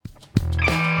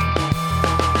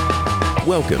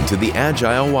Welcome to the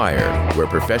Agile Wired, where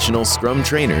professional Scrum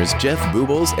trainers Jeff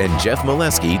Boobles and Jeff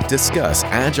Molesky discuss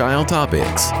Agile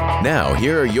topics. Now,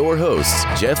 here are your hosts,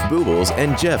 Jeff Boobles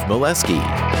and Jeff Molesky.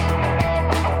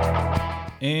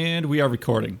 And we are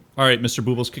recording. All right, Mr.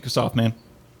 Boobles, kick us off, man.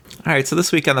 All right, so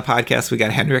this week on the podcast, we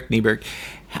got Henrik Kniberg.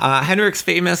 Henrik's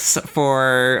famous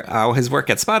for his work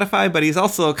at Spotify, but he's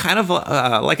also kind of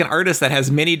like an artist that has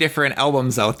many different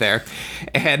albums out there.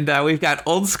 And we've got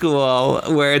Old School,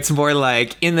 where it's more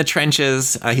like in the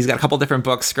trenches. He's got a couple different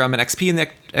books, Scrum and XP in the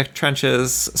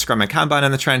trenches, Scrum and Kanban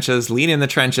in the trenches, Lean in the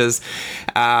trenches.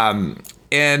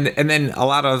 And then a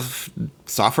lot of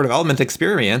software development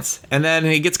experience. And then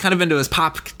he gets kind of into his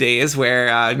pop days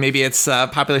where maybe it's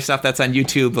popular stuff that's on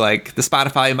YouTube, like the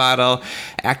Spotify model,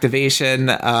 activation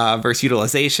versus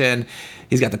utilization.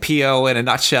 He's got the PO in a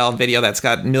nutshell video that's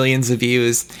got millions of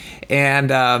views. And,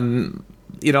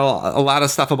 a lot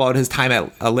of stuff about his time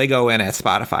at Lego and at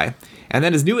Spotify. And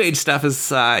then his new age stuff is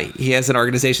he has an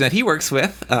organization that he works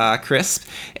with, CRISP,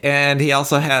 and he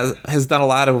also has done a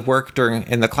lot of work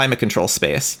in the climate control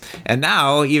space. And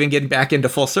now, even getting back into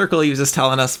full circle, he was just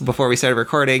telling us before we started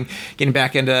recording, getting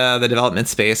back into the development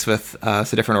space with some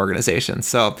different organizations.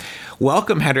 So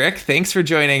welcome, Henrik. Thanks for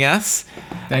joining us.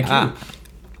 Thank you.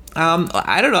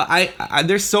 I don't know. I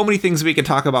there's so many things we could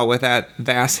talk about with that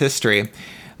vast history.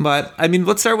 But, I mean,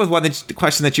 let's start with one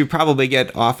question that you probably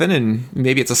get often, and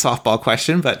maybe it's a softball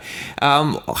question, but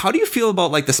how do you feel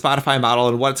about, like, the Spotify model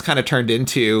and what it's kind of turned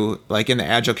into, like, in the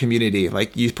Agile community?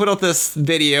 Like, you put out this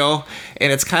video,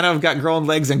 and it's kind of got grown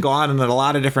legs and gone in a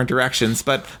lot of different directions,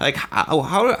 but, like,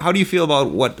 how do you feel about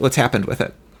what's happened with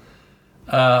it?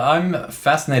 I'm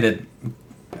fascinated,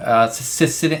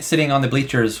 sitting on the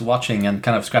bleachers watching and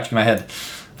kind of scratching my head.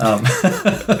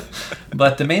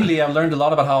 But mainly I've learned a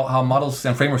lot about how models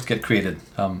and frameworks get created,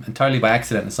 entirely by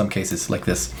accident in some cases like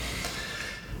this.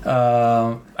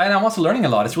 And I'm also learning a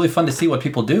lot. It's really fun to see what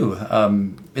people do.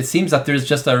 It seems that there's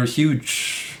just a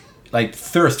huge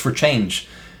thirst for change,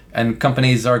 and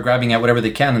companies are grabbing at whatever they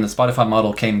can, and the Spotify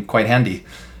model came quite handy.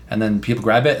 And then people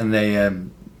grab it and they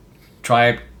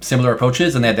try similar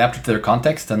approaches and they adapt it to their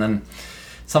context, and then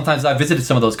sometimes I've visited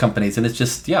some of those companies, and it's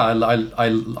just, I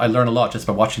learn a lot just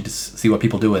by watching to see what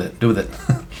people do with it.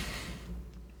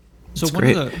 So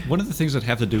one of the things that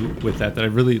have to do with that I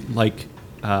really like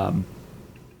to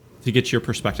get your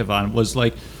perspective on was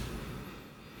like,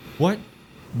 what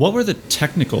were the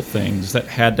technical things that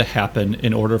had to happen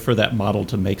in order for that model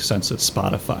to make sense at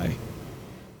Spotify?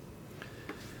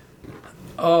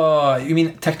 You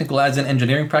mean technical as in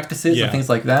engineering practices and things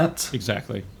like that?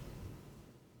 Exactly.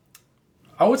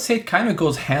 I would say it kind of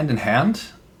goes hand in hand.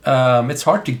 It's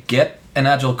hard to get an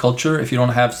agile culture if you don't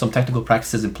have some technical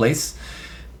practices in place,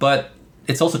 but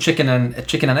it's also chicken and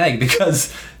egg,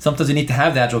 because sometimes you need to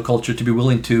have the agile culture to be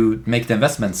willing to make the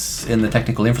investments in the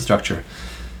technical infrastructure.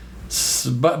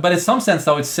 But in some sense,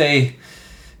 I would say,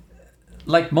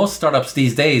 like most startups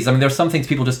these days, I mean, there's some things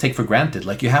people just take for granted.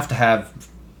 Like you have to have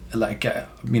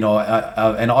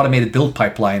an automated build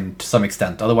pipeline to some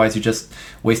extent. Otherwise, you're just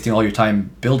wasting all your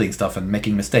time building stuff and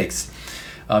making mistakes.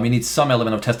 You need some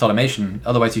element of test automation.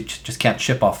 Otherwise, you just can't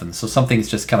ship often. So some things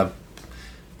just kind of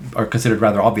are considered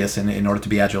rather obvious in order to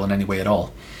be agile in any way at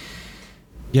all.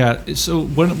 Yeah. So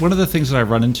one of the things that I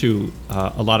run into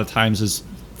a lot of times is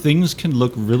things can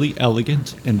look really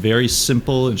elegant and very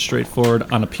simple and straightforward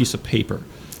on a piece of paper.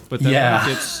 But then when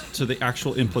it gets to the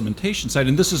actual implementation side,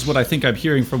 and this is what I think I'm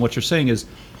hearing from what you're saying is,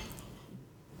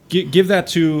 give that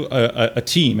to a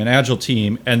team, an agile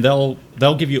team, and they'll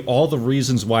give you all the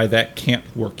reasons why that can't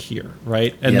work here,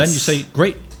 right? And then you say,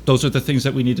 great, those are the things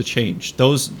that we need to change.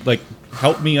 Those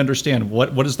help me understand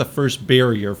what is the first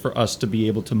barrier for us to be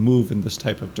able to move in this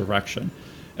type of direction.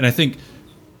 And I think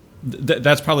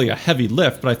that's probably a heavy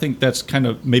lift, but I think that's kind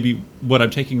of maybe what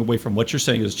I'm taking away from what you're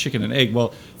saying is chicken and egg.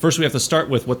 Well, first we have to start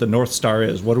with what the North Star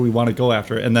is. What do we want to go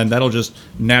after? And then that'll just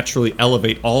naturally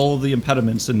elevate all the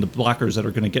impediments and the blockers that are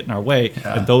going to get in our way.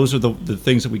 Yeah. And those are the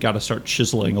things that we got to start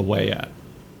chiseling away at.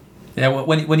 Yeah,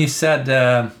 when you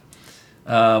said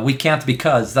we can't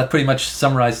because, that pretty much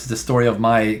summarizes the story of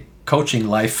my coaching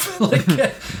life.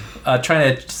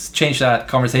 Trying to change that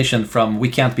conversation from we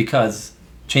can't because,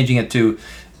 changing it to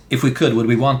if we could, would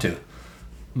we want to?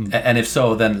 And if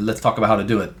so, then let's talk about how to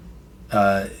do it.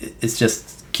 It's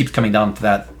just keeps coming down to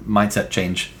that mindset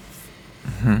change.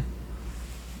 Mm-hmm.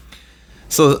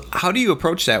 So how do you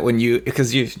approach that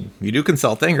because you do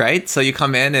consulting, right? So you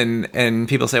come in and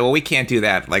people say, well, we can't do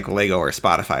that like Lego or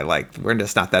Spotify. Like we're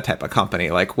just not that type of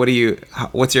company. Like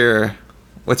what's your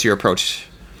approach?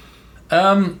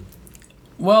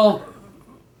 Well,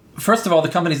 first of all, the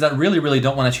companies that really, really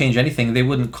don't want to change anything, they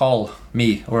wouldn't call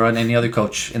me or any other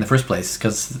coach in the first place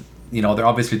because, they're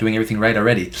obviously doing everything right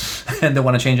already and don't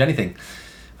want to change anything.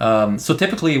 So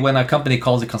typically when a company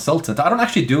calls a consultant, I don't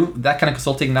actually do that kind of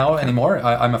consulting now anymore.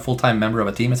 I'm a full-time member of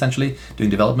a team essentially doing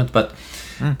development. But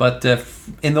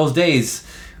in those days,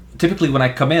 typically when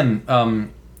I come in,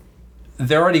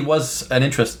 there already was an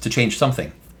interest to change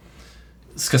something.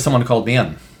 It's because someone called me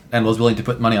in and was willing to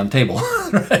put money on the table.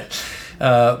 Right?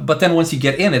 But then once you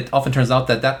get in, it often turns out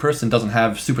that person doesn't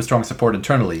have super strong support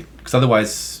internally, because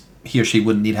otherwise he or she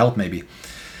wouldn't need help maybe.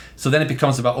 So then it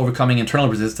becomes about overcoming internal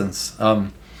resistance.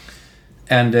 That's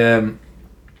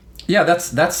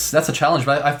a challenge.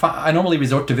 But I normally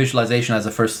resort to visualization as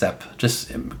a first step,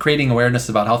 just creating awareness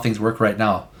about how things work right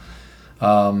now.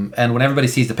 And when everybody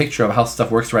sees the picture of how stuff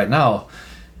works right now,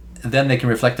 then they can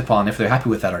reflect upon if they're happy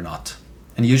with that or not.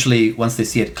 And usually, once they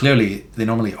see it clearly, they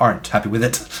normally aren't happy with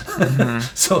it. Mm-hmm.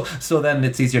 So then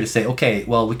it's easier to say, okay,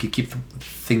 well, we could keep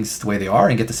things the way they are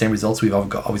and get the same results we've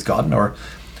always gotten, or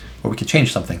we could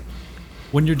change something.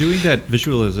 When you're doing that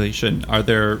visualization, are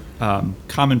there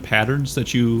common patterns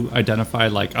that you identify?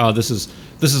 Like, this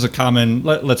is a common,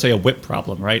 let's say, a whip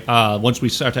problem, right? Once we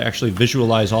start to actually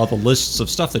visualize all the lists of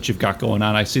stuff that you've got going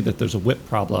on, I see that there's a whip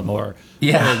problem, or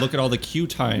look at all the queue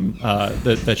time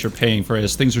that you're paying for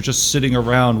as things are just sitting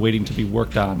around waiting to be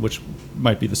worked on, which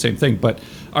might be the same thing. But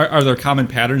are there common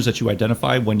patterns that you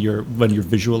identify when you're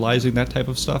visualizing that type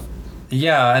of stuff?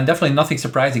 Yeah, and definitely nothing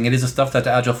surprising. It is the stuff that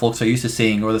the Agile folks are used to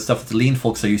seeing, or the stuff that the Lean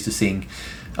folks are used to seeing.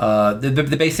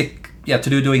 The basic, to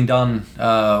do, doing, done.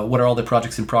 What are all the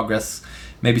projects in progress?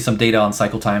 Maybe some data on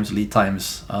cycle times, lead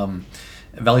times.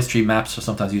 Value stream maps are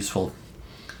sometimes useful.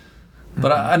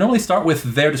 But I normally start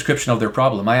with their description of their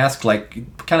problem. I ask,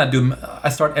 I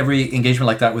start every engagement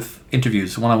like that with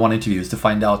interviews, one-on-one interviews, to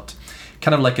find out,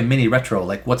 kind of like a mini retro,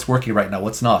 like what's working right now,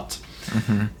 what's not.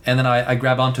 Mm-hmm. And then I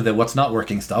grab onto the what's not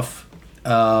working stuff.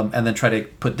 And then try to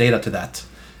put data to that.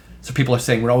 So people are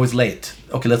saying we're always late.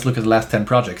 Okay, let's look at the last 10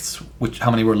 projects. How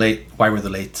many were late? Why were they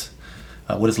late?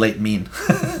 What does late mean?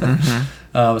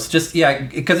 Mm-hmm. It's just,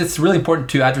 because it's really important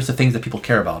to address the things that people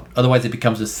care about. Otherwise, it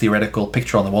becomes this theoretical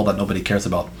picture on the wall that nobody cares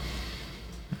about.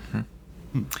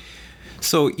 Mm-hmm.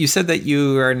 So you said that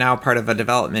you are now part of a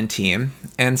development team.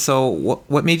 And so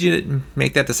what made you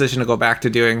make that decision to go back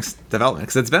to doing development?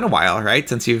 Because it's been a while, right,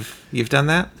 since you've done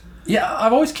that? Yeah,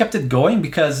 I've always kept it going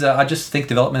because I just think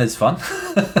development is fun.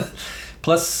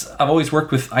 Plus, I've always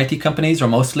worked with IT companies, or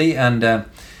mostly, and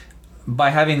by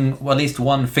having at least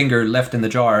one finger left in the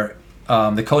jar,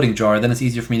 the coding jar, then it's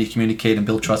easier for me to communicate and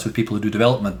build trust with people who do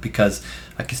development because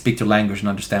I can speak their language and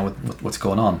understand what's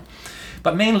going on.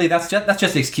 But mainly, that's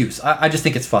just the excuse. I just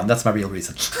think it's fun. That's my real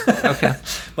reason. Okay.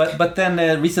 But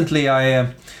then recently,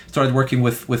 I started working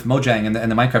with Mojang and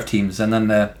the Minecraft teams, and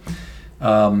then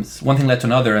one thing led to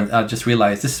another, and I just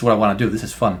realized this is what I want to do. This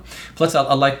is fun. Plus,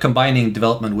 I like combining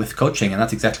development with coaching, and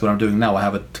that's exactly what I'm doing now. I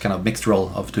have a kind of mixed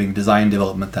role of doing design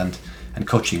development and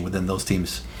coaching within those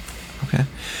teams. Okay.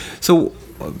 So,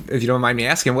 if you don't mind me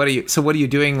asking, what are you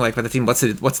doing like with the team? What's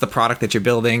the product that you're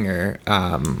building, or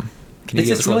can you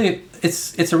give us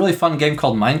it's a really fun game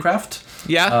called Minecraft.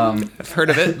 Yeah, I've heard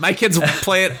of it. My kids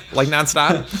play it like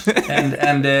nonstop.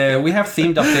 and we have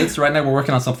themed updates. Right now we're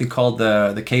working on something called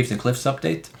the Caves and Cliffs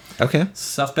update. Okay.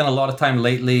 So I've spent a lot of time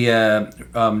lately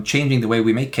changing the way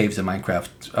we make caves in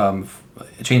Minecraft,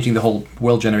 changing the whole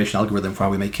world generation algorithm for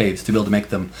how we make caves to be able to make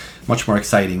them much more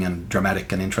exciting and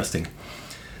dramatic and interesting.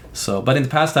 So, but in the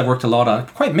past I've worked a lot on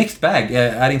quite mixed bag,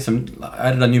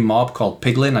 added a new mob called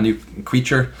Piglin, a new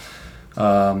creature.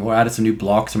 Or added some new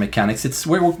blocks or mechanics.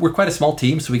 We're quite a small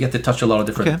team, so we get to touch a lot of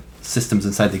different systems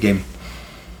inside the game.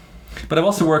 But I've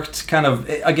also worked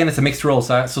again, it's a mixed role.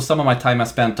 So some of my time I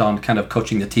spent on kind of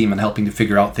coaching the team and helping to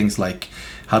figure out things like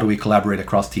how do we collaborate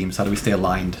across teams, how do we stay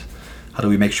aligned, how do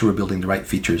we make sure we're building the right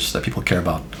features that people care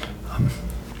about.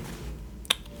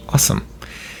 Awesome.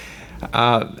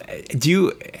 Have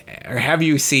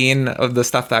you seen the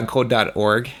stuff on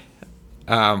code.org?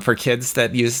 For kids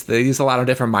that use a lot of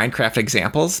different Minecraft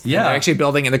examples. Yeah, they're actually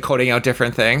building and coding out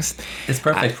different things. It's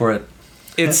perfect for it.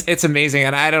 It's amazing,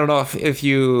 and I don't know if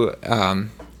you have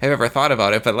ever thought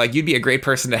about it, but like you'd be a great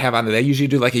person to have on there. They usually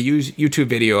do like a YouTube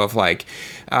video of like,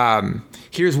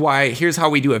 here's how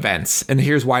we do events, and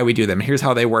here's why we do them. Here's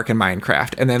how they work in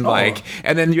Minecraft, and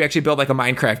then you actually build like a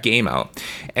Minecraft game out.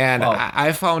 And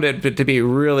I found it to be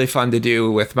really fun to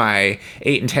do with my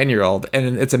 8 and 10-year-old,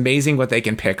 and it's amazing what they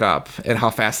can pick up and how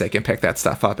fast they can pick that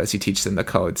stuff up as you teach them the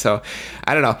code. So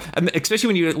I don't know, especially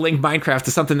when you link Minecraft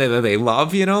to something that they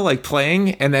love, like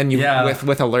playing, and then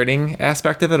with a learning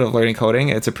aspect of it, of learning coding,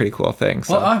 it's a pretty cool thing.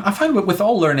 So. Well, I find with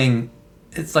all learning,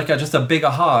 it's like just a big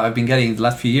aha I've been getting the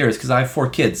last few years, because I have 4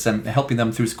 kids and helping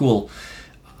them through school.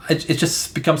 It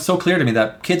just becomes so clear to me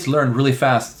that kids learn really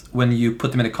fast when you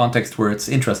put them in a context where it's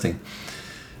interesting.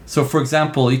 So, for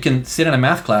example, you can sit in a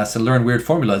math class and learn weird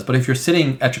formulas, but if you're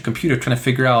sitting at your computer trying to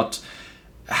figure out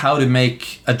how to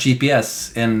make a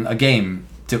GPS in a game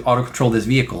to auto-control this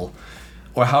vehicle,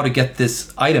 or how to get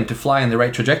this item to fly in the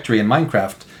right trajectory in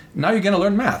Minecraft, now you're going to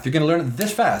learn math. You're going to learn it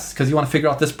this fast because you want to figure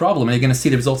out this problem, and you're going to see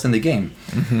the results in the game.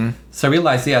 Mm-hmm. So I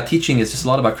realized, teaching is just a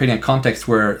lot about creating a context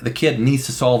where the kid needs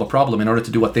to solve a problem in order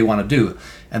to do what they want to do,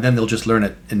 and then they'll just learn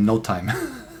it in no time.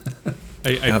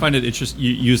 I find it interesting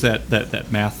you use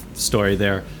that math story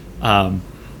there.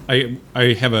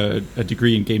 I have a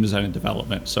degree in game design and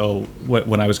development. So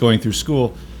when I was going through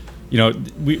school,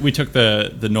 we took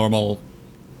the normal,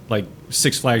 like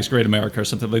Six Flags Great America or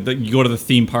something like that. You go to the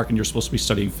theme park and you're supposed to be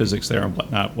studying physics there and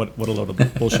whatnot. What a load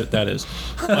of bullshit that is.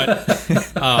 But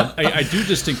I do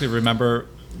distinctly remember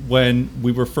when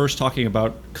we were first talking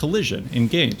about collision in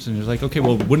games, and you're like, okay,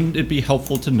 well, wouldn't it be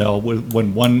helpful to know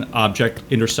when one object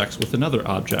intersects with another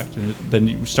object? And then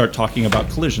you start talking about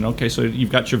collision. Okay, so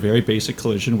you've got your very basic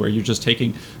collision where you're just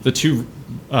taking the two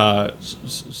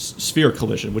sphere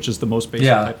collision, which is the most basic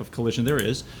type of collision there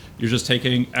is. You're just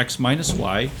taking x minus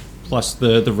y plus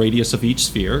the radius of each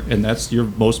sphere, and that's your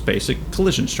most basic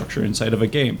collision structure inside of a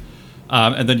game.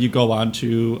 And then you go on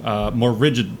to more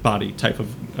rigid body type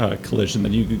of collision.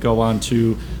 Then you could go on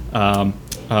to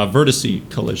vertice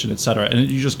collision, etc. And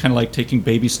you're just kind of like taking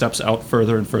baby steps out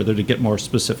further and further to get more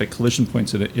specific collision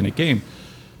points in a game.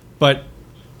 But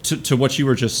to what you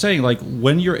were just saying, like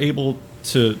when you're able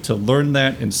to learn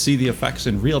that and see the effects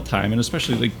in real time, and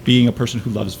especially like being a person who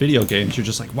loves video games, you're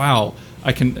just like, wow,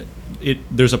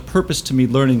 there's a purpose to me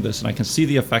learning this, and I can see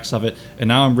the effects of it, and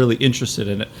now I'm really interested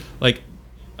in it. Like,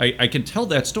 I can tell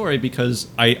that story because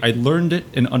I learned it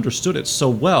and understood it so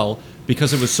well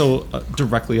because it was so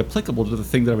directly applicable to the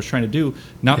thing that I was trying to do,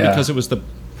 not because it was the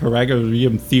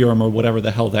Pythagorean theorem or whatever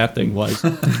the hell that thing was,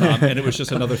 and it was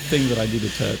just another thing that I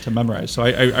needed to memorize. So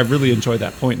I really enjoy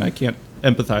that point, and I can't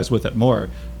empathize with it more.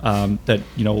 That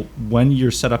when you're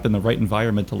set up in the right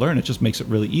environment to learn, it just makes it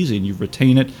really easy, and you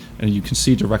retain it, and you can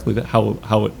see directly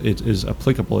how it is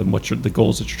applicable and what the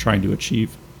goals that you're trying to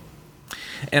achieve.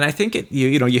 And I think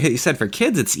you said for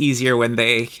kids it's easier when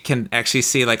they can actually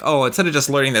see like, oh, instead of just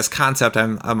learning this concept,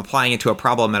 I'm applying it to a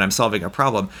problem and I'm solving a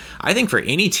problem. I think for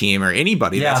any team or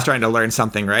anybody that's trying to learn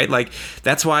something, right? Like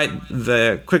that's why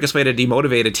the quickest way to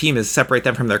demotivate a team is separate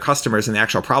them from their customers and the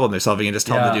actual problem they're solving and just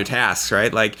tell them to do tasks,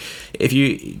 right? Like if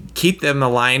you keep them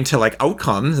aligned to like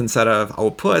outcomes instead of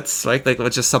outputs, like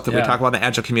it's just something we talk about in the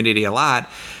Agile community a lot.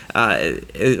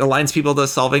 It aligns people to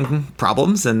solving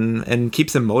problems and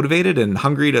keeps them motivated and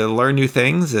hungry to learn new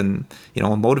things and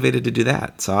motivated to do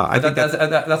that. So I think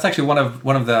that's actually one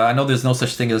of the, I know there's no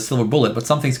such thing as a silver bullet, but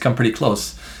some things come pretty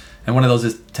close. And one of those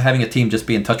is having a team just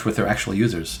be in touch with their actual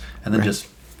users, and then just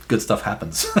good stuff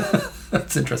happens.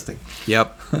 That's interesting.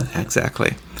 Yep,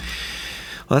 exactly.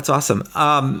 Well, that's awesome.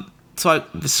 So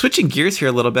switching gears here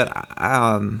a little bit,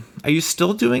 are you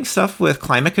still doing stuff with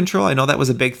climate control? I know that was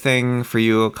a big thing for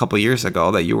you a couple years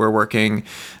ago, that you were working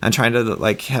on trying to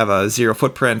like have a zero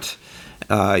footprint.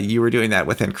 You were doing that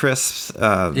within CRISP.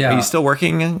 Are you still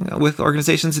working with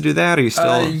organizations to do that? Are you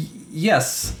still?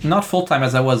 Yes, not full time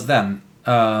as I was then,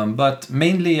 but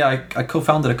mainly I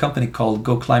co-founded a company called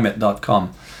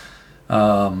GoClimate.com,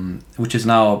 which is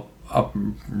now a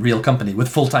real company with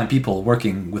full-time people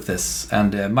working with this,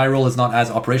 and my role is not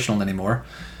as operational anymore,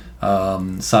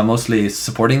 so I'm mostly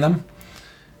supporting them,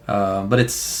 but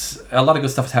it's a lot of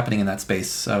good stuff is happening in that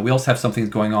space. We also have some things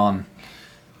going on,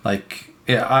 like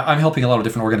I'm helping a lot of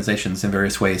different organizations in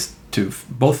various ways to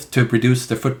both to reduce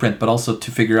their footprint, but also to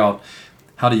figure out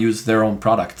how to use their own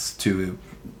products to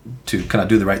kind of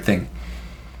do the right thing.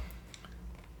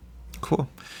 Cool.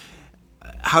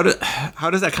 How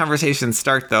does that conversation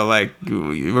start though? Like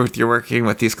you're working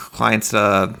with these clients,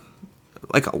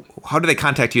 like how do they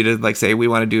contact you to like say we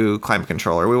want to do climate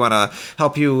control or we want to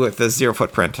help you with the zero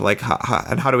footprint? Like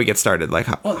how do we get started? Like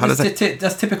how does that?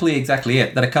 That's typically exactly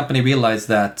it. That a company realized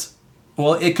that.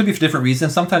 Well, it could be for different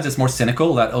reasons. Sometimes it's more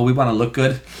cynical that we want to look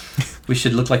good, we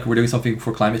should look like we're doing something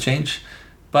for climate change.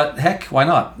 But heck, why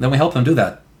not? Then we help them do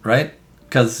that, right?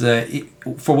 Because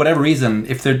for whatever reason,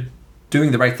 if they're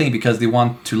doing the right thing because they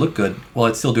want to look good, well,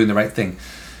 it's still doing the right thing,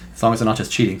 as long as they're not just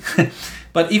cheating.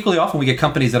 But equally often we get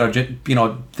companies that are,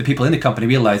 the people in the company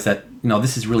realize that,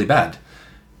 this is really bad.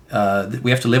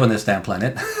 We have to live on this damn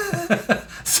planet.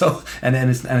 So, and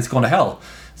it's going to hell.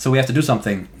 So we have to do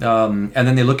something. And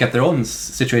then they look at their own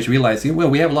situation, realize, well,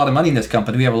 we have a lot of money in this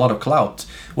company. We have a lot of clout.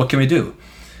 What can we do?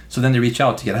 So then they reach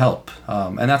out to get help.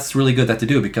 And that's really good that they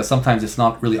do, because sometimes it's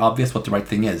not really obvious what the right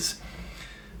thing is.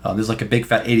 There's like a big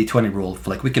fat 80-20 rule for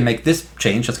like, we can make this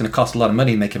change that's going to cost a lot of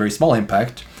money and make a very small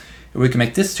impact, or we can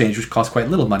make this change which costs quite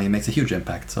little money and makes a huge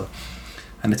impact. So,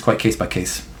 and it's quite case by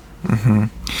case. Mm-hmm.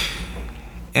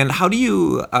 And how do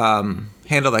you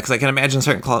handle that? Because I can imagine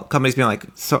certain companies being like,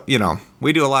 so, you know,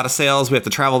 we do a lot of sales, we have to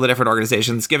travel to different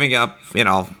organizations, giving up, you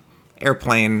know,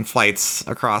 airplane flights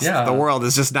across the world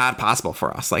is just not possible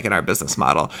for us, like in our business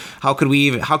model. How can we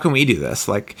do this?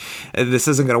 Like, this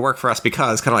isn't going to work for us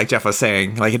because, kind of like Jeff was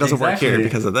saying, like, it doesn't work here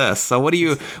because of this. So what do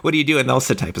you do in those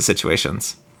type of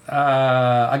situations?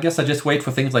 I guess I just wait for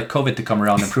things like COVID to come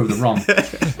around and prove them wrong.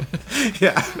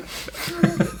 Yeah.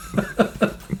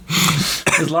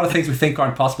 There's a lot of things we think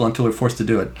aren't possible until we're forced to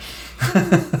do it.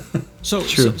 So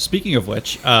speaking of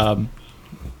which,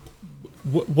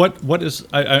 what is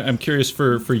I'm curious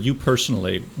for you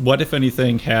personally, what if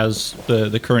anything has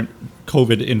the current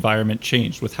COVID environment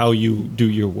changed with how you do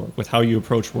your work, with how you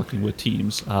approach working with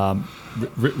teams,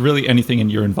 really anything in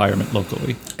your environment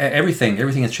locally? Everything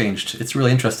has changed. It's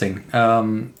really interesting.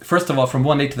 First of all, from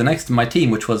one day to the next, my team,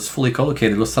 which was fully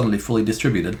co-located, was suddenly fully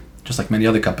distributed, just like many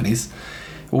other companies.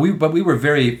 But we were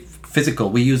very physical.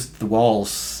 We used the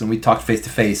walls and we talked face to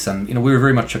face, and you know, we were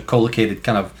very much a co-located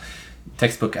kind of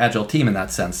textbook agile team in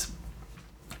that sense.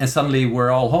 And suddenly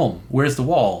we're all home. Where's the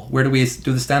wall? Where do we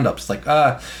do the stand-ups? Like,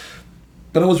 but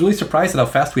I was really surprised at how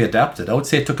fast we adapted. I would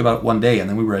say it took about 1 day and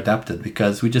then we were adapted,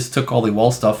 because we just took all the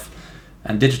wall stuff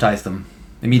and digitized them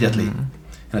immediately in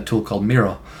a tool called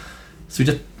Miro. So we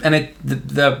just, and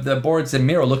the boards in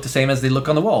Miro look the same as they look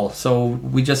on the wall. So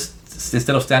we just,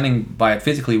 instead of standing by it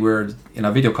physically, we're in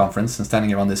a video conference and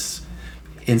standing around this,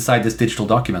 inside this digital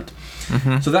document.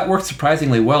 So that worked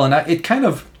surprisingly well, and it kind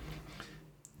of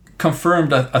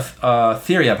confirmed a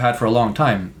theory I've had for a long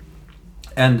time.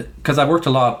 And because I've worked a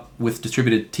lot with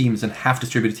distributed teams and half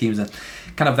distributed teams, and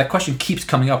kind of that question keeps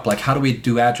coming up, like, how do we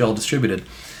do agile distributed?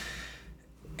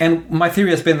 And my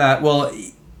theory has been that, well,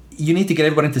 you need to get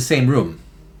everybody into the same room.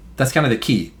 That's kind of the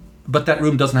key. But that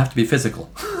room doesn't have to be physical.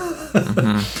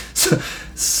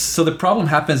 So the problem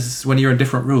happens when you're in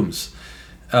different rooms.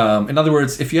 In other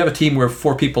words, if you have a team where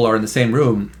 4 people are in the same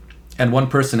room and one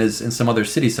person is in some other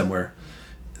city somewhere,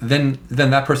 then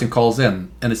that person calls in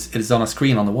and it's on a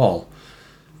screen on the wall.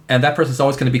 And that person's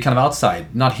always going to be kind of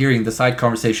outside, not hearing the side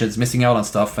conversations, missing out on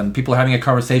stuff, and people are having a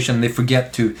conversation and they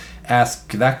forget to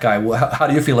ask that guy, well, how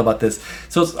do you feel about this?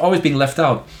 So it's always being left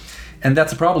out. And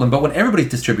that's a problem. But when everybody's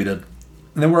distributed,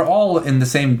 then we're all in the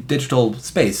same digital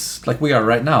space like we are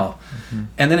right now.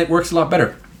 And then it works a lot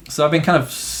better. So I've been kind of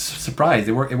surprised.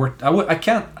 It worked.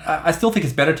 I still think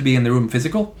it's better to be in the room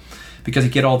physical, because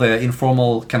you get all the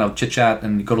informal kind of chit chat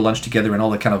and you go to lunch together and all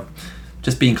the kind of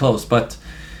just being close. But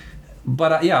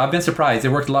yeah, I've been surprised. It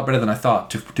worked a lot better than I thought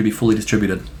to be fully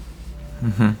distributed.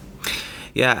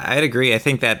 Yeah, I'd agree. I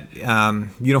think that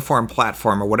uniform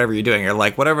platform or whatever you're doing, or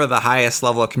like whatever the highest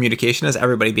level of communication is,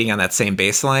 everybody being on that same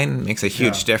baseline makes a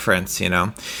huge difference, you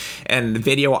know. And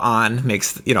video on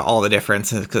makes, you know, all the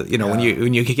difference. You know, when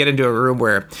you could get into a room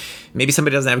where maybe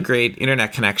somebody doesn't have great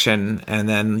internet connection, and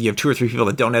then you have 2 or 3 people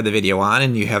that don't have the video on,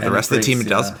 and you have the rest of the team that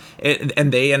does,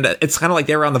 and they end up, it's kind of like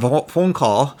they were on the phone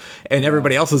call and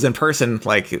everybody else was in person.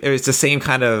 Like, it was the same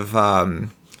kind of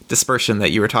dispersion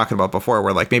that you were talking about before,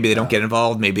 where like maybe they don't get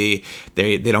involved, maybe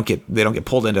they don't get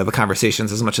pulled into the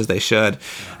conversations as much as they should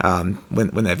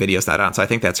when that video's not on. So I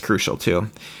think that's crucial too.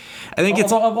 I think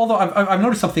although I've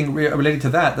noticed something related to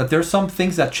that there's some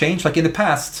things that change. Like in the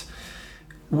past,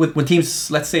 when teams,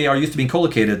 let's say, are used to being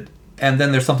co-located, and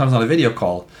then they're sometimes on a video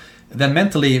call, then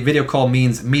mentally video call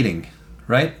means meeting,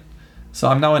 right? So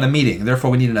I'm now in a meeting,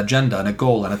 therefore we need an agenda and a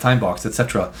goal and a time box,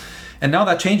 etc. And now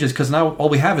that changes, because now all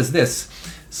we have is this.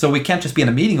 So we can't just be in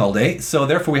a meeting all day. So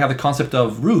therefore we have the concept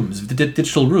of rooms,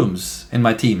 digital rooms in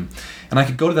my team. And I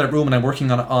could go to that room and I'm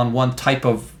working on one type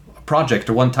of project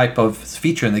or one type of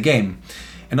feature in the game.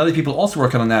 And other people also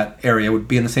working on that area would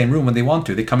be in the same room when they want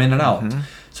to. They come in and out.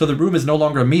 So the room is no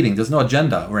longer a meeting. There's no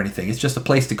agenda or anything. It's just a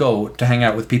place to go to hang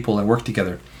out with people and work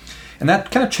together. And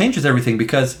that kind of changes everything,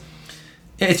 because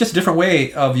it's just a different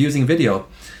way of using video.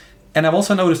 And I've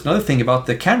also noticed another thing about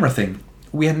the camera thing.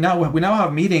 We now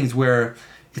have meetings where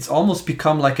it's almost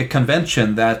become like a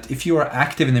convention that if you are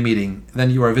active in the meeting, then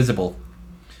you are visible.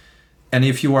 And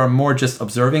if you are more just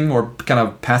observing or kind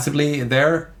of passively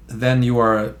there, then you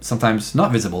are sometimes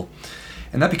not visible.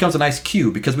 And that becomes a nice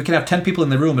cue, because we can have 10 people in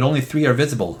the room and only 3 are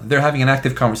visible. They're having an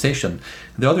active conversation.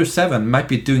 The other 7 might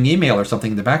be doing email or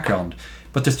something in the background,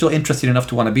 but they're still interested enough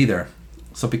to want to be there.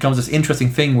 So it becomes this interesting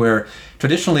thing where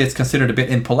traditionally it's considered a bit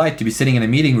impolite to be sitting in a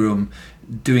meeting room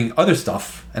doing other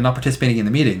stuff and not participating in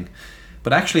the meeting.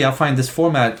 But actually, I find this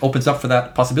format opens up for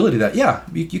that possibility that,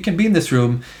 you can be in this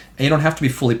room and you don't have to be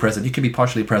fully present. You can be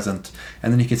partially present,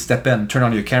 and then you can step in, turn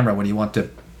on your camera when you want to,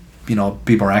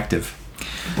 be more active.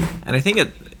 And I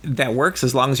think that works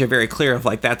as long as you're very clear of,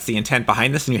 like, that's the intent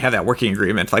behind this and you have that working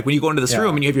agreement. Like, when you go into this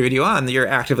room and you have your video on, you're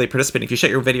actively participating. If you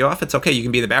shut your video off, it's okay. You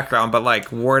can be in the background, but,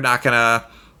 like, we're not going to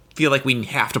feel like we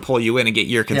have to pull you in and get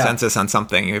your consensus on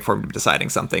something if we're deciding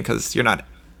something, because you're not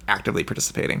actively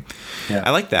participating. Yeah.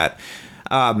 I like that.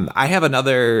 I have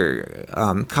another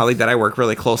colleague that I work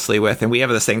really closely with, and we have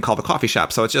this thing called the coffee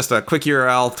shop. So it's just a quick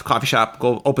URL to coffee shop,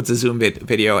 opens a Zoom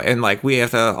video, and like we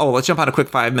have to, let's jump on a quick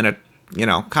 5-minute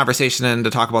conversation and to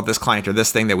talk about this client or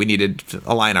this thing that we needed to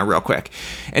align on real quick.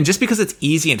 And just because it's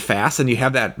easy and fast and you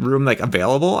have that room like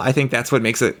available, I think that's what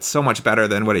makes it so much better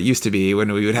than what it used to be when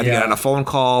we would have to get on a phone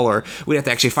call, or we'd have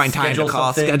to actually find time to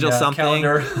call, schedule something.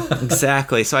 Calendar.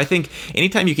 Exactly. So I think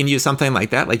anytime you can use something like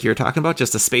that, like you were talking about,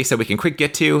 just a space that we can quick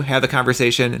get to, have the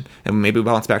conversation, and maybe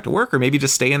bounce back to work, or maybe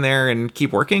just stay in there and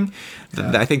keep working.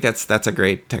 I think that's a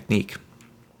great technique.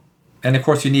 And of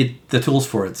course, you need the tools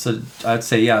for it. So I'd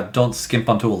say, don't skimp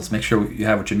on tools. Make sure you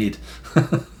have what you need.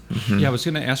 Yeah, I was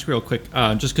going to ask real quick,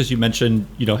 just because you mentioned,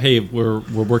 hey, we're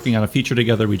working on a feature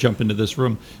together. We jump into this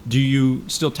room. Do you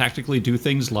still tactically do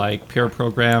things like pair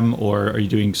program, or are you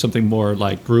doing something more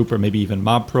like group or maybe even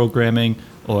mob programming,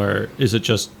 or is it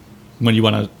just when you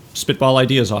want to spitball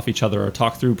ideas off each other or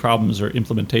talk through problems or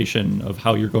implementation of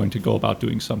how you're going to go about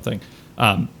doing something?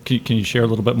 Can you share a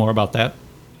little bit more about that?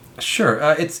 Sure.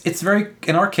 It's very,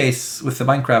 in our case with the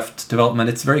Minecraft development,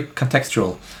 it's very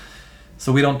contextual.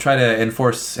 So we don't try to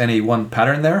enforce any one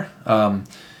pattern there.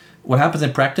 What happens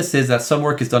in practice is that some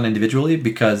work is done individually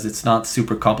because it's not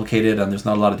super complicated and there's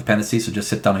not a lot of dependencies, so just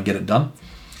sit down and get it done.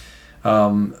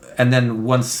 And then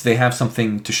once they have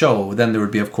something to show, then there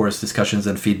would be, of course, discussions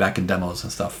and feedback and demos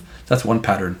and stuff. That's one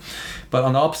pattern. But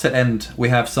on the opposite end, we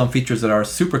have some features that are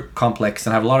super complex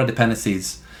and have a lot of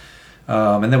dependencies.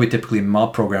 And then we typically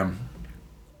mob program.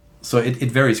 So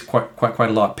it varies quite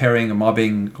a lot. Pairing or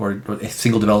mobbing or a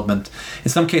single development. In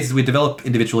some cases we develop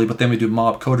individually, but then we do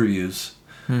mob code reviews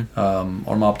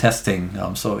or mob testing.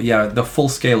 The full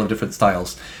scale of different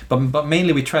styles. But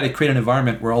mainly we try to create an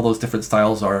environment where all those different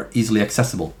styles are easily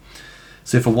accessible.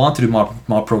 So if I want to do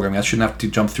mob programming, I shouldn't have to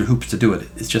jump through hoops to do it.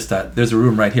 It's just that there's a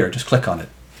room right here. Just click on it.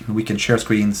 We can share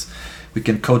screens. We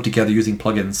can code together using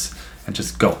plugins and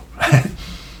just go.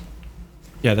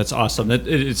 Yeah, that's awesome.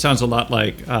 It sounds a lot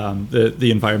like the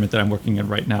environment that I'm working in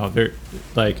right now.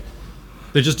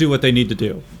 They just do what they need to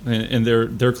do, and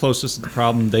they're closest to the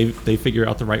problem. They figure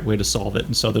out the right way to solve it.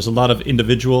 And so there's a lot of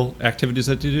individual activities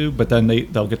that they do, but then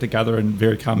they'll get together. And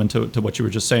very common to what you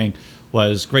were just saying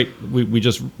was, great, we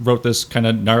just wrote this kind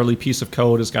of gnarly piece of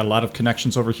code. It's got a lot of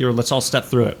connections over here. Let's all step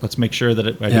through it. Let's make sure that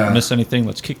I didn't miss anything.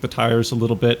 Let's kick the tires a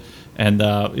little bit. And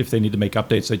if they need to make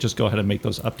updates, they just go ahead and make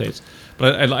those updates.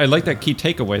 But I like that key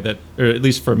takeaway that, or at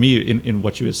least for me in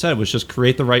what you had said, was just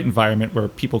create the right environment where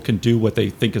people can do what they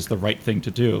think is the right thing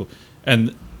to do.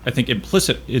 And I think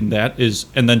implicit in that is,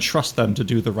 and then trust them to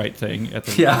do the right thing at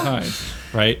the right time,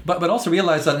 right? But also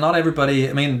realize that not everybody,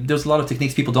 there's a lot of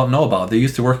techniques people don't know about. They're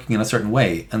used to working in a certain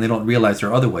way, and they don't realize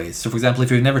there are other ways. So for example, if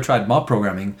you've never tried mob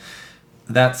programming,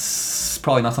 that's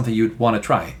probably not something you'd want to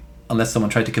try, unless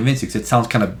someone tried to convince you, because it sounds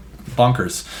kind of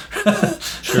bonkers.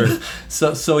 Sure.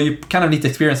 So you kind of need to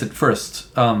experience it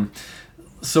first.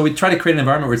 So we try to create an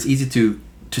environment where it's easy to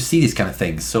see these kind of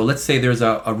things. So let's say there's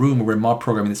a room where we're mob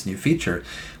programming this new feature.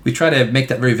 We try to make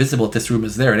that very visible that this room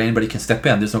is there and anybody can step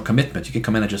in. There's no commitment. You can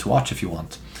come in and just watch if you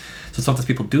want. So sometimes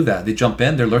people do that. They jump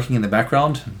in, they're lurking in the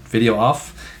background, video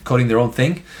off, coding their own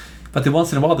thing. But then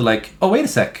once in a while they're like, oh, wait a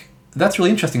sec, that's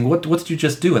really interesting. What did you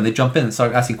just do? And they jump in and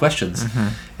start asking questions.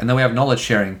 And then we have knowledge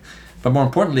sharing. But more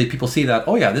importantly, people see that,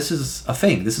 oh yeah, this is a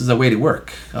thing. This is a way to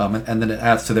work. And then it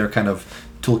adds to their kind of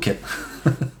toolkit.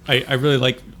 I really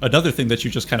like another thing that you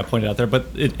just kind of pointed out there, but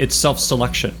it's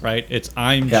self-selection, right? It's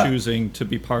I'm choosing to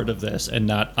be part of this and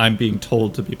not I'm being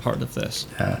told to be part of this.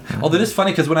 Yeah. Although it is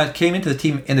funny because when I came into the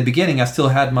team in the beginning, I still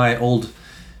had my old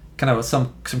kind of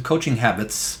some coaching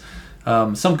habits,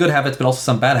 some good habits, but also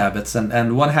some bad habits.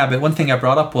 And one thing I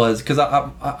brought up was, because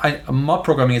mob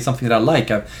programming is something that I like.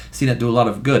 I've seen it do a lot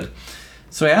of good.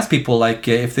 So I asked people like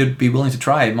if they'd be willing to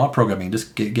try mob programming,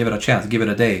 just give it a chance, give it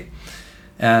a day.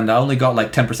 And I only got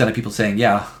like 10% of people saying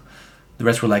yeah. The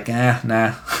rest were like,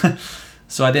 nah.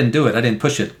 So I didn't do it. I didn't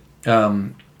push it.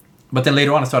 But then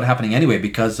later on it started happening anyway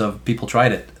because of people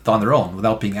tried it on their own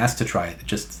without being asked to try it.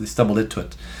 They stumbled into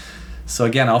it. So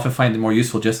again, I often find it more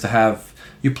useful just to have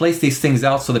you place these things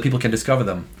out so that people can discover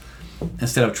them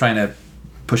instead of trying to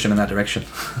push them in that direction.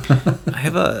 I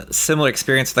have a similar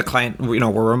experience with a client. We're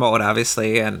remote,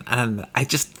 obviously, and I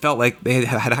just felt like they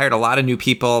had hired a lot of new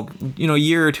people, a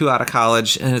year or two out of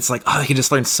college, and it's like, they could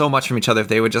just learn so much from each other if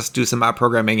they would just do some mob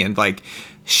programming and like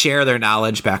share their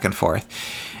knowledge back and forth.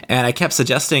 And I kept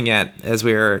suggesting it as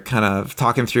we were kind of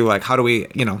talking through, like, how do we,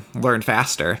 learn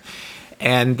faster?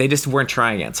 And they just weren't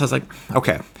trying it. So I was like,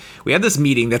 okay, we have this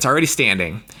meeting that's already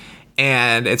standing,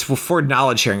 and it's for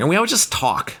knowledge sharing, and we always just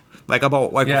talk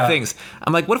about things.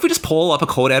 I'm like, what if we just pull up a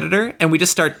code editor and we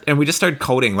just start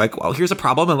coding? Like, well, here's a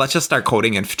problem, and let's just start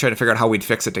coding and try to figure out how we'd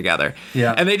fix it together.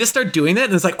 Yeah. And they just start doing it,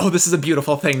 and it's like, oh, this is a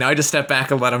beautiful thing. Now I just step back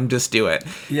and let them just do it.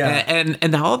 Yeah.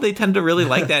 And now they tend to really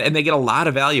like that, and they get a lot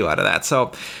of value out of that.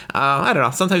 So I don't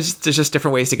know. Sometimes there's just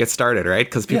different ways to get started, right?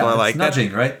 Because people are like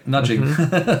nudging, right? Nudging.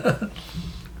 Mm-hmm.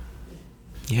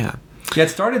 Yeah. Yeah, it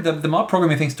started, the mob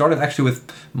programming thing started actually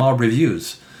with mob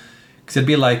reviews. Because it'd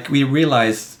be like,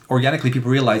 organically people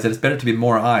realize that it's better to be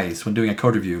more eyes when doing a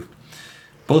code review.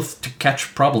 Both to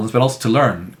catch problems, but also to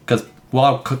learn. Because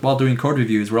while doing code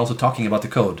reviews, we're also talking about the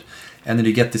code. And then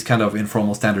you get this kind of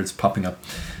informal standards popping up.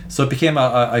 So it became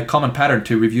a common pattern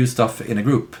to review stuff in a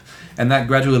group. And that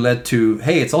gradually led to,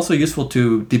 hey, it's also useful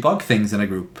to debug things in a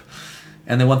group.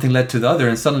 And then one thing led to the other,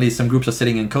 and suddenly some groups are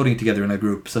sitting and coding together in a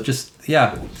group. So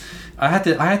I had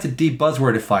to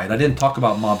de-buzzwordify it. I didn't talk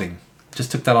about mobbing.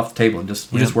 Just took that off the table and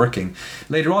we're just working.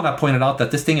 Later on, I pointed out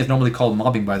that this thing is normally called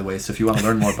mobbing, by the way. So if you want to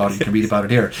learn more about it, you can read about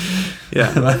it here.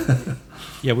 Yeah.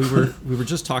 Yeah, we were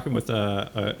just talking with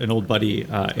an old buddy,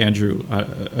 Andrew.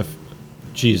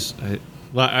 It's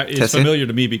familiar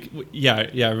to me.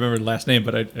 I remember the last name,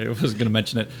 but I wasn't going to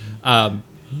mention it.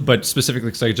 But specifically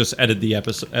because I just edited the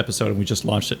episode and we just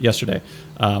launched it yesterday.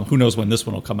 Who knows when this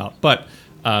one will come out? But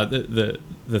the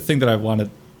thing that I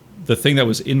wanted. The thing that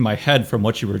was in my head from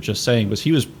what you were just saying was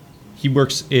he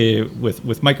works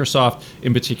with Microsoft,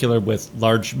 in particular with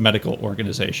large medical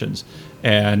organizations,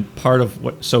 and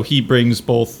so he brings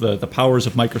both the powers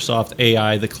of Microsoft,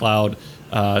 AI, the cloud,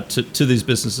 to these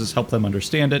businesses, help them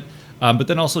understand it, but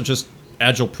then also just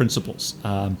agile principles.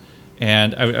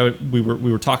 And we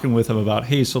were talking with him about,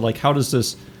 hey, so like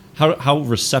how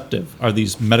receptive are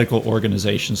these medical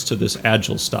organizations to this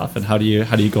agile stuff, and how do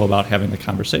you go about having the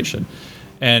conversation?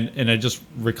 And I just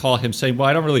recall him saying, well,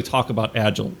 I don't really talk about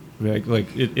agile.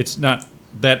 It's not,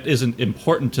 that isn't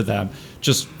important to them.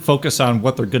 Just focus on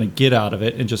what they're going to get out of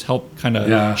it and just help kind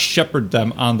of shepherd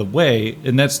them on the way.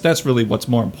 And that's really what's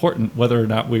more important, whether or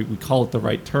not we call it the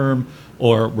right term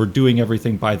or we're doing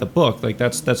everything by the book. Like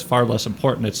that's far less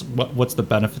important. It's what's the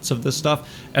benefits of this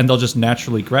stuff. And they'll just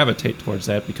naturally gravitate towards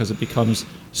that because it becomes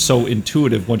so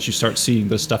intuitive once you start seeing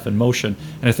this stuff in motion.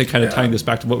 And I think kind of tying this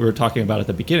back to what we were talking about at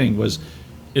the beginning was,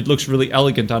 it looks really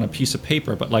elegant on a piece of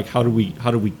paper, but like how do we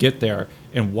get there,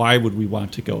 and why would we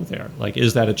want to go there? Like,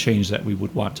 is that a change that we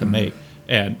would want to make?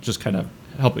 And just kind of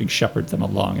helping shepherd them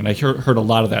along. And I heard a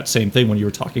lot of that same thing when you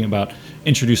were talking about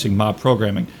introducing mob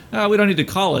programming. We don't need to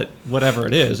call it whatever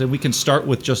it is, and we can start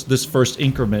with just this first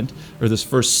increment or this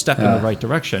first step in the right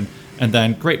direction. And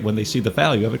then, great, when they see the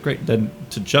value of it, great. Then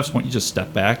to Jeff's point, you just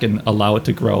step back and allow it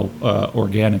to grow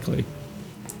organically.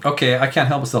 Okay, I can't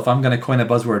help myself. I'm going to coin a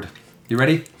buzzword. You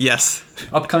ready? Yes.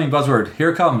 Upcoming buzzword.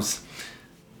 Here it comes.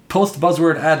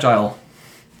 Post-buzzword agile.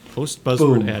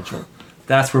 Post-buzzword agile.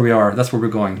 That's where we are. That's where we're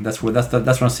going. That's what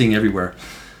I'm seeing everywhere.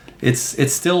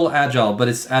 It's still agile, but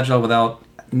it's agile without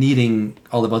needing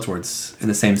all the buzzwords in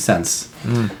the same sense.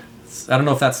 I don't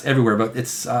know if that's everywhere, but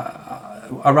it's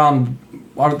around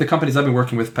the companies I've been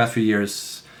working with the past few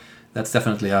years. That's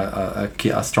definitely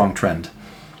a strong trend.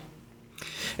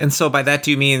 And so by that,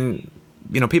 do you mean,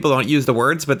 people don't use the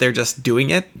words, but they're just doing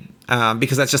it?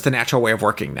 Because that's just a natural way of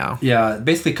working now. Yeah,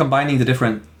 basically combining the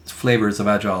different flavors of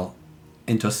agile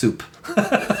into a soup.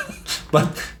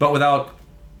 but without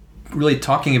really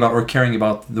talking about or caring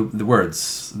about the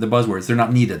words, the buzzwords. They're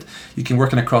not needed. You can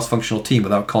work in a cross-functional team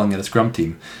without calling it a scrum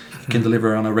team. You can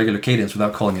deliver on a regular cadence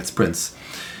without calling it sprints.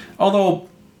 Although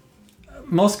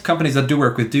most companies that do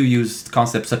work with do use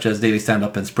concepts such as daily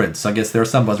stand-up and sprints. So I guess there are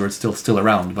some buzzwords still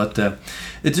around, but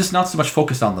it's just not so much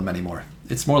focused on them anymore.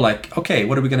 It's more like, okay,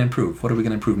 what are we going to improve? What are we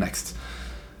going to improve next?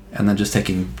 And then just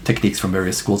taking techniques from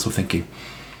various schools of thinking.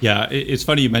 Yeah, it's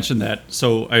funny you mentioned that.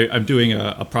 So I'm doing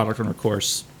a product owner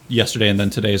course yesterday, and then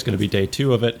today is going to be day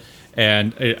 2 of it.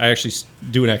 And I actually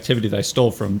do an activity that I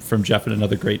stole from Jeff and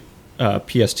another great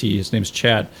PST. His name's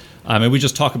Chad. And we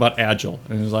just talk about agile.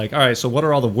 And it was like, all right, so what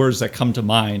are all the words that come to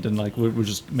mind? And like we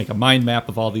just make a mind map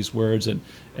of all these words.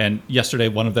 And yesterday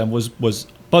one of them was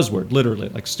buzzword, literally.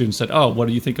 Like students said, oh, what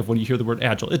do you think of when you hear the word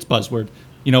agile? It's buzzword.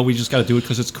 We just got to do it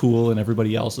because it's cool and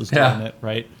everybody else is doing it,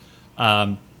 right?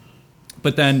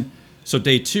 But then, so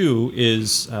day 2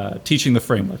 is teaching the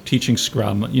framework, teaching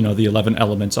Scrum, the 11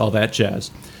 elements, all that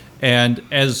jazz. And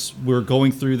as we're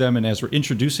going through them and as we're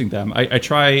introducing them, I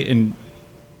try and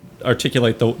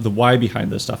articulate the why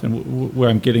behind this stuff and where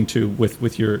I'm getting to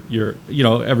with your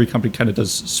every company kind of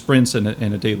does sprints and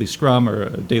a daily Scrum or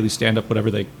a daily stand-up, whatever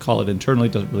they call it internally,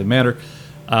 doesn't really matter.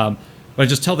 But I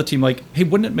just tell the team, like, hey,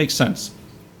 wouldn't it make sense?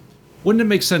 Wouldn't it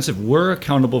make sense if we're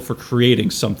accountable for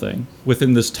creating something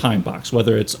within this time box,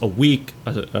 whether it's a week,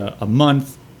 a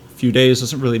month, a few days,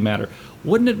 doesn't really matter.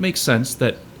 Wouldn't it make sense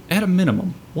that at a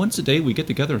minimum, once a day we get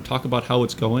together and talk about how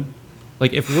it's going?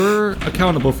 Like, if we're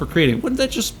accountable for creating, wouldn't that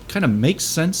just kind of make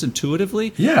sense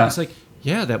intuitively? Yeah. It's like,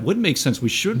 yeah, that would make sense. We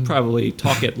should probably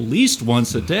talk at least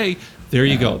once a day. There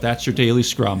you go. That's your daily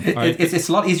Scrum. All right? It's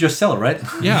a lot easier to sell, right?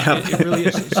 Yeah, it really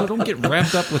is. So don't get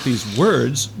wrapped up with these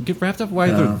words. Get wrapped up why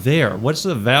they're there. What's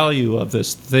the value of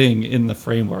this thing in the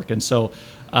framework? And so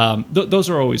those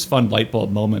are always fun light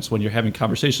bulb moments when you're having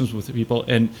conversations with people,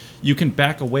 and you can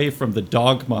back away from the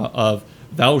dogma of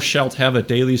thou shalt have a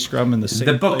daily Scrum in the same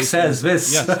The book place. says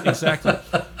this. Yes, exactly.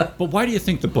 But why do you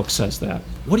think the book says that?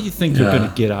 What do you think you're going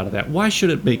to get out of that? Why should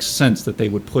it make sense that they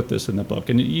would put this in the book?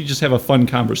 And you just have a fun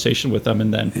conversation with them,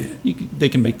 and then they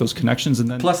can make those connections.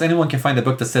 And then Plus, anyone can find a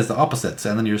book that says the opposite,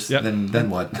 and then then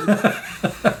what?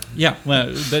 yeah,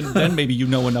 well, then maybe you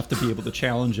know enough to be able to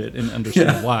challenge it and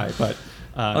understand why. But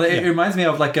it reminds me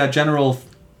of like a general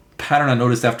pattern I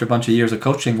noticed after a bunch of years of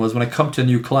coaching was when I come to a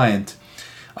new client,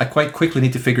 I quite quickly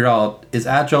need to figure out, is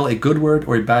agile a good word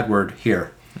or a bad word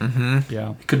here? Mm-hmm.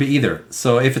 Yeah, it could be either.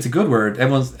 So if it's a good word,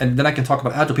 and then I can talk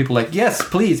about agile. People are like, yes,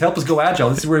 please help us go agile.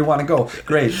 This is where we want to go.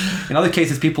 Great. In other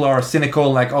cases, people are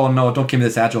cynical, like, oh no, don't give me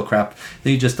this agile crap.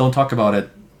 Then you just don't talk about it.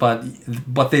 But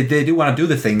they do want to do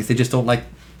the things. They just don't like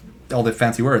all the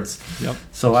fancy words. Yep.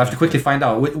 So I have to quickly find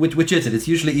out which is it. It's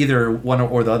usually either one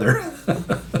or the other.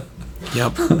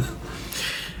 Yep.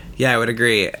 Yeah, I would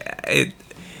agree.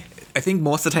 I think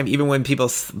most of the time, even when people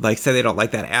like say they don't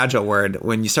like that agile word,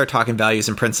 when you start talking values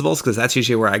and principles, because that's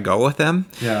usually where I go with them,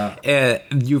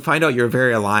 you find out you're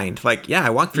very aligned. Like, yeah,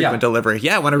 I want frequent delivery.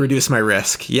 Yeah, I want to reduce my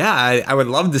risk. Yeah, I would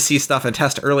love to see stuff and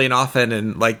test early and often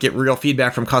and like get real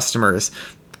feedback from customers.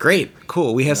 Great,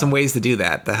 cool. We have some ways to do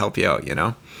that to help you out,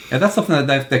 Yeah, that's something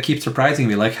that keeps surprising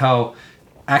me, like how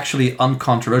actually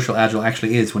uncontroversial agile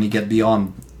actually is when you get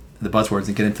beyond the buzzwords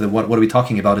and get into what are we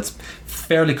talking about. It's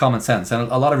fairly common sense,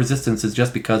 and a lot of resistance is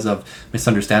just because of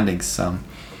misunderstandings. I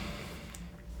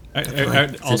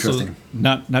also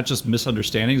not just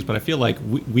misunderstandings, but I feel like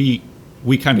we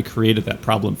kind of created that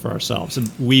problem for ourselves, and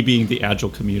we being the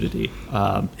agile community.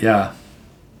 I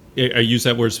use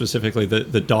that word specifically,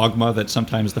 the dogma that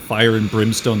sometimes the fire and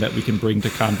brimstone that we can bring to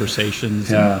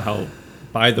conversations, and how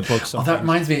by the book. Oh, that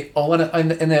reminds me.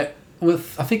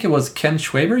 I think it was Ken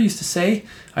Schwaber used to say,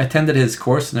 I attended his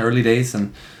course in the early days,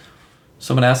 and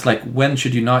someone asked, like, when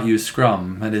should you not use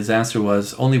Scrum? And his answer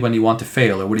was, only when you want to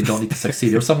fail or when you don't need to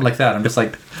succeed, or something like that. I'm just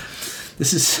like,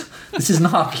 this is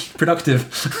not productive.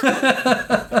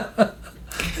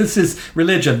 This is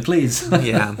religion, please.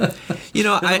 Yeah. There's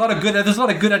a lot of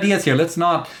good ideas here. Let's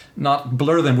not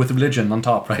blur them with religion on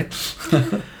top, right?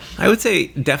 I would say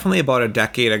definitely about a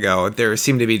decade ago, there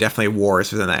seemed to be definitely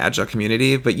wars within the Agile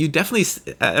community, but you definitely,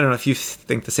 I don't know if you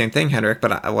think the same thing, Henrik,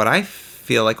 but what I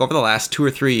feel like over the last 2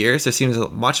 or 3 years, there seems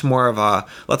much more of a,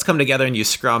 let's come together and use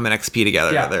Scrum and XP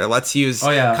together. Yeah. Let's use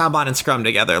Kanban and Scrum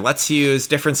together. Let's use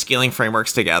different scaling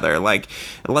frameworks together. Like,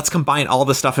 let's combine all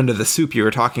the stuff into the soup you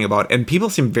were talking about. And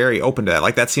people seem very open to that.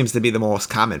 Like, that seems to be the most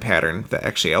common pattern that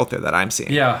actually out there that I'm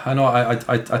seeing. Yeah, I know.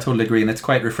 I totally agree. And it's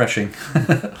quite refreshing.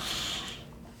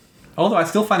 Although I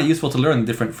still find it useful to learn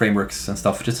different frameworks and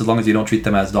stuff, just as long as you don't treat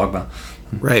them as dogma.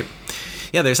 Right.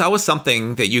 Yeah, there's always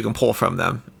something that you can pull from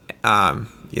them.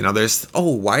 There's,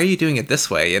 why are you doing it this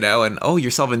way, and you're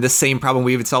solving this same problem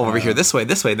we would solve over here this way, and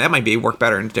that might work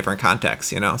better in different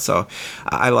contexts, so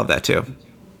I love that too.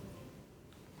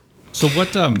 So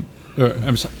what, I'm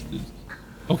sorry.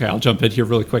 Okay, I'll jump in here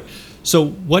really quick. So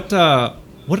what are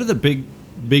the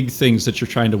big things that you're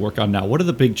trying to work on now? What are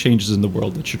the big changes in the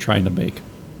world that you're trying to make?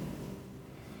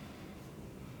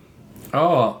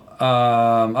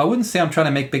 I wouldn't say I'm trying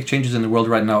to make big changes in the world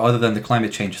right now, other than the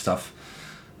climate change stuff.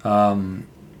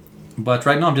 But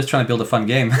right now I'm just trying to build a fun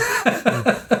game.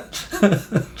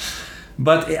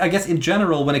 But I guess in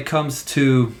general, when it comes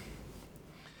to,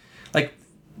 like,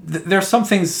 there are some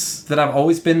things that I've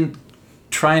always been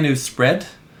trying to spread,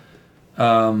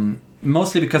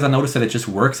 mostly because I noticed that it just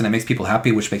works and it makes people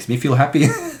happy, which makes me feel happy.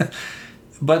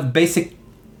 But basic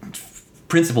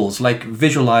principles like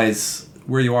visualize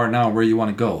where you are now, where you want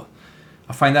to go.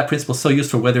 I find that principle so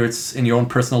useful, whether it's in your own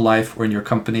personal life or in your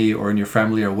company or in your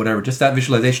family or whatever. Just that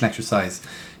visualization exercise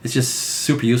is just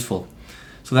super useful.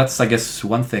 So that's, I guess,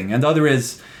 one thing. And the other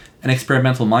is an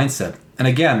experimental mindset. And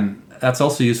again, that's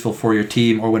also useful for your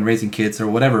team or when raising kids or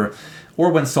whatever,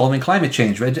 or when solving climate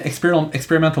change. Right?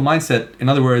 Experimental mindset, in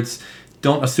other words,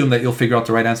 don't assume that you'll figure out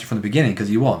the right answer from the beginning,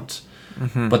 because you won't.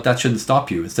 Mm-hmm. But that shouldn't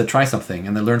stop you. Instead, try something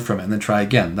and then learn from it and then try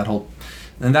again.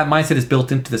 And that mindset is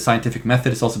built into the scientific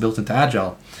method. It's also built into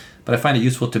Agile. But I find it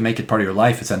useful to make it part of your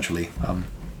life, essentially.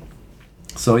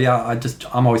 So yeah,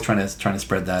 I'm always trying to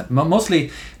spread that.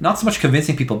 Mostly, not so much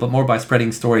convincing people, but more by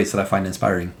spreading stories that I find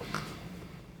inspiring.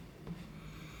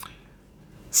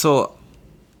 So,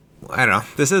 I don't know.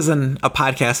 This isn't a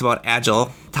podcast about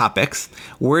Agile topics.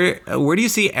 Where do you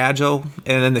see Agile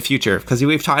in the future? Because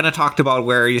we've kind of talked about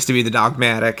where it used to be the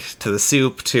dogmatic to the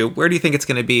soup to where do you think it's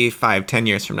going to be 5-10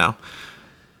 years from now?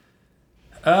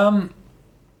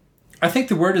 I think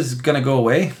the word is going to go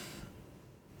away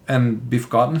and be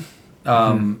forgotten.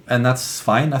 And that's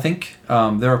fine, I think.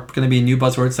 There are going to be new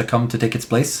buzzwords that come to take its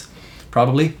place,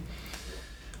 probably.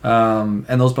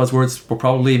 And those buzzwords will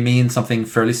probably mean something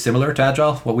fairly similar to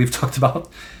Agile, what we've talked about,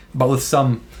 but with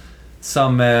some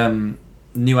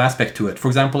new aspect to it. For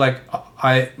example, like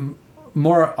I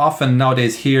more often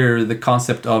nowadays hear the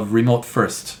concept of remote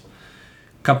first.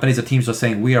 Companies or teams are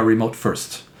saying we are remote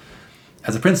first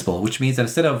as a principle, which means that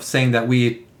instead of saying that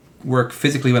we work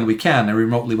physically when we can and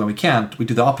remotely when we can't, we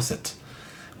do the opposite.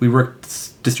 We work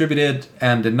distributed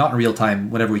and not in real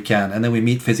time whenever we can, and then we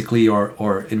meet physically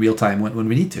or in real time when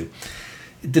we need to.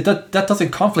 That doesn't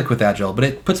conflict with Agile, but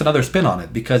it puts another spin on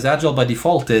it, because Agile by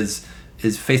default is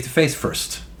face-to-face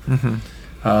first.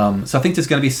 Mm-hmm. So I think there's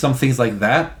going to be some things like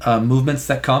that, movements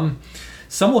that come.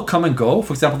 Some will come and go.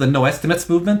 For example, the no estimates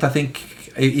movement, I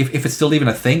think if it's still even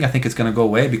a thing, I think it's going to go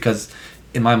away, because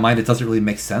in my mind it doesn't really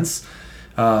make sense.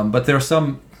 But there are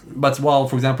some, while,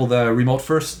 for example, the remote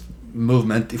first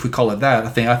movement, if we call it that,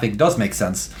 I think does make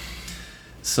sense.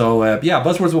 So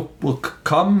buzzwords will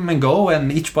come and go,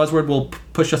 and each buzzword will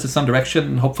push us in some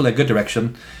direction, hopefully a good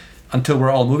direction, until we're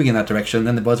all moving in that direction.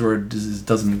 Then the buzzword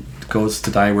goes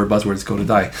to die where buzzwords go to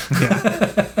die.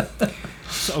 Yeah.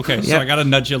 So I got to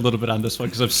nudge you a little bit on this one,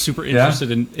 because I'm super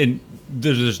interested in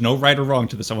there's no right or wrong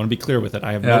to this. I want to be clear with it.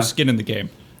 I have no skin in the game.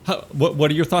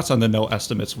 What are your thoughts on the no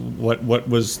estimates? What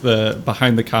was the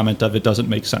behind the comment of it doesn't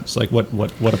make sense? Like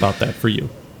what about that for you?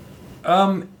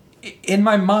 In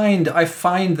my mind, I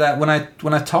find that when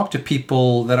I talk to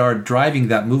people that are driving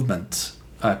that movement,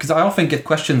 because I often get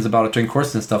questions about it during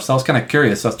courses and stuff, so I was kind of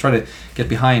curious. So I was trying to get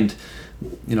behind,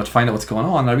 to find out what's going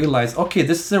on. I realized, okay,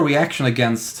 this is a reaction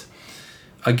against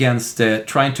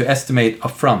trying to estimate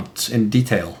upfront in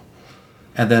detail,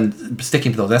 and then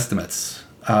sticking to those estimates.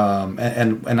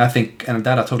 And I think, and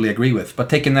that I totally agree with. But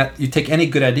taking that, you take any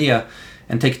good idea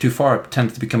and take it too far, it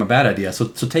tends to become a bad idea. So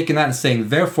taking that and saying,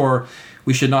 therefore,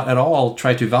 we should not at all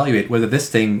try to evaluate whether this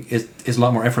thing is a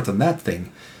lot more effort than that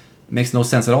thing, makes no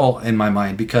sense at all in my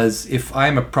mind. Because if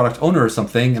I'm a product owner or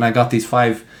something and I got these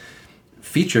 5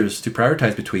 features to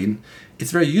prioritize between,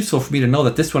 it's very useful for me to know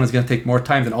that this one is going to take more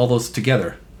time than all those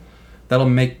together. That'll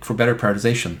make for better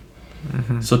prioritization.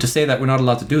 Mm-hmm. So to say that we're not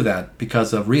allowed to do that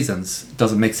because of reasons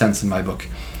doesn't make sense in my book.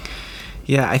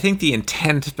 Yeah, I think the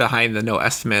intent behind the no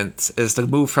estimates is to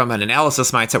move from an analysis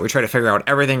mindset where we try to figure out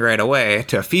everything right away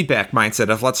to a feedback mindset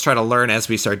of let's try to learn as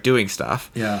we start doing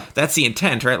stuff. Yeah. That's the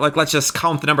intent, right? Like, let's just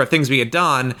count the number of things we get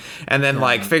done and then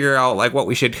figure out what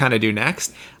we should kind of do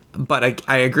next. But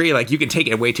I agree, you can take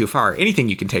it way too far. Anything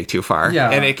you can take too far. Yeah,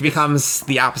 and it becomes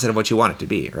the opposite of what you want it to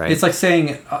be, right? It's like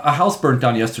saying a house burnt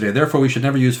down yesterday, therefore we should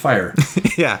never use fire.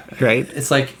 Yeah, right? It's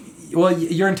like, well,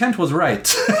 your intent was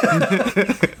right.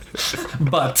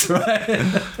 But, right?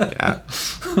 Yeah.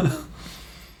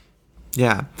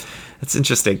 Yeah, that's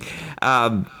interesting.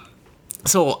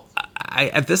 So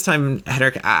at this time,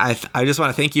 Henrik, I just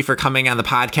want to thank you for coming on the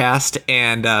podcast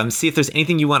and see if there's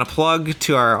anything you want to plug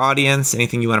to our audience,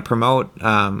 anything you want to promote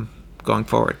going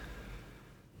forward.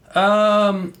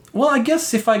 Well, I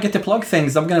guess if I get to plug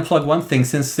things, I'm going to plug one thing,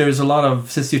 since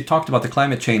you talked about the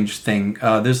climate change thing,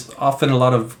 there's often a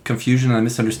lot of confusion and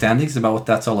misunderstandings about what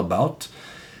that's all about.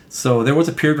 So there was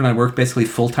a period when I worked basically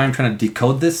full-time trying to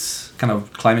decode this kind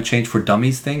of climate change for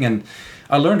dummies thing, and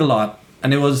I learned a lot.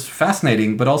 And it was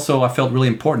fascinating, but also I felt really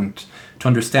important to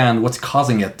understand what's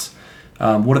causing it,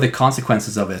 what are the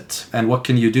consequences of it, and what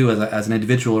can you do as an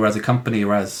individual or as a company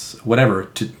or as whatever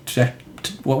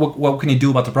what can you do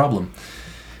about the problem?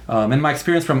 And my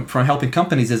experience from helping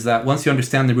companies is that once you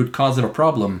understand the root cause of a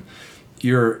problem,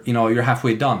 you're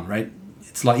halfway done, right?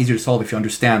 it's a lot easier to solve if you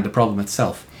understand the problem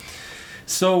itself.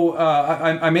 So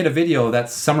I made a video that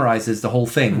summarizes the whole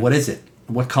thing. What is it?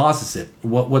 What causes it?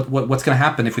 What's going to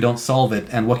happen if we don't solve it?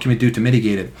 And what can we do to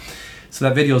mitigate it? So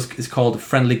that video is called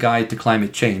Friendly Guide to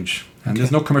Climate Change. And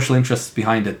there's no commercial interest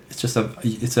behind it. It's just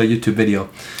it's a YouTube video.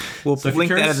 We'll so if link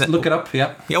you're curious, that look it up.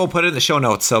 Yeah. Yeah, we'll put it in the show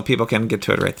notes so people can get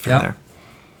to it right from there.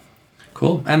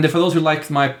 Cool. And for those who like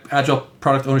my Agile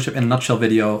Product Ownership in a Nutshell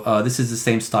video, this is the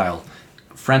same style.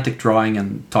 Frantic drawing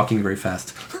and talking very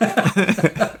fast.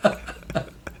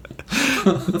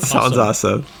 Sounds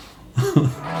awesome.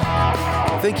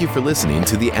 Thank you for listening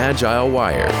to the Agile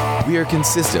Wire. We are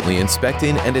consistently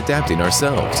inspecting and adapting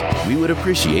ourselves. We would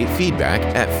appreciate feedback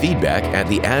at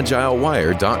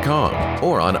feedback@theagilewire.com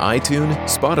or on iTunes,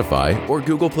 Spotify, or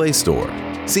Google Play Store.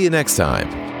 See you next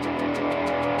time.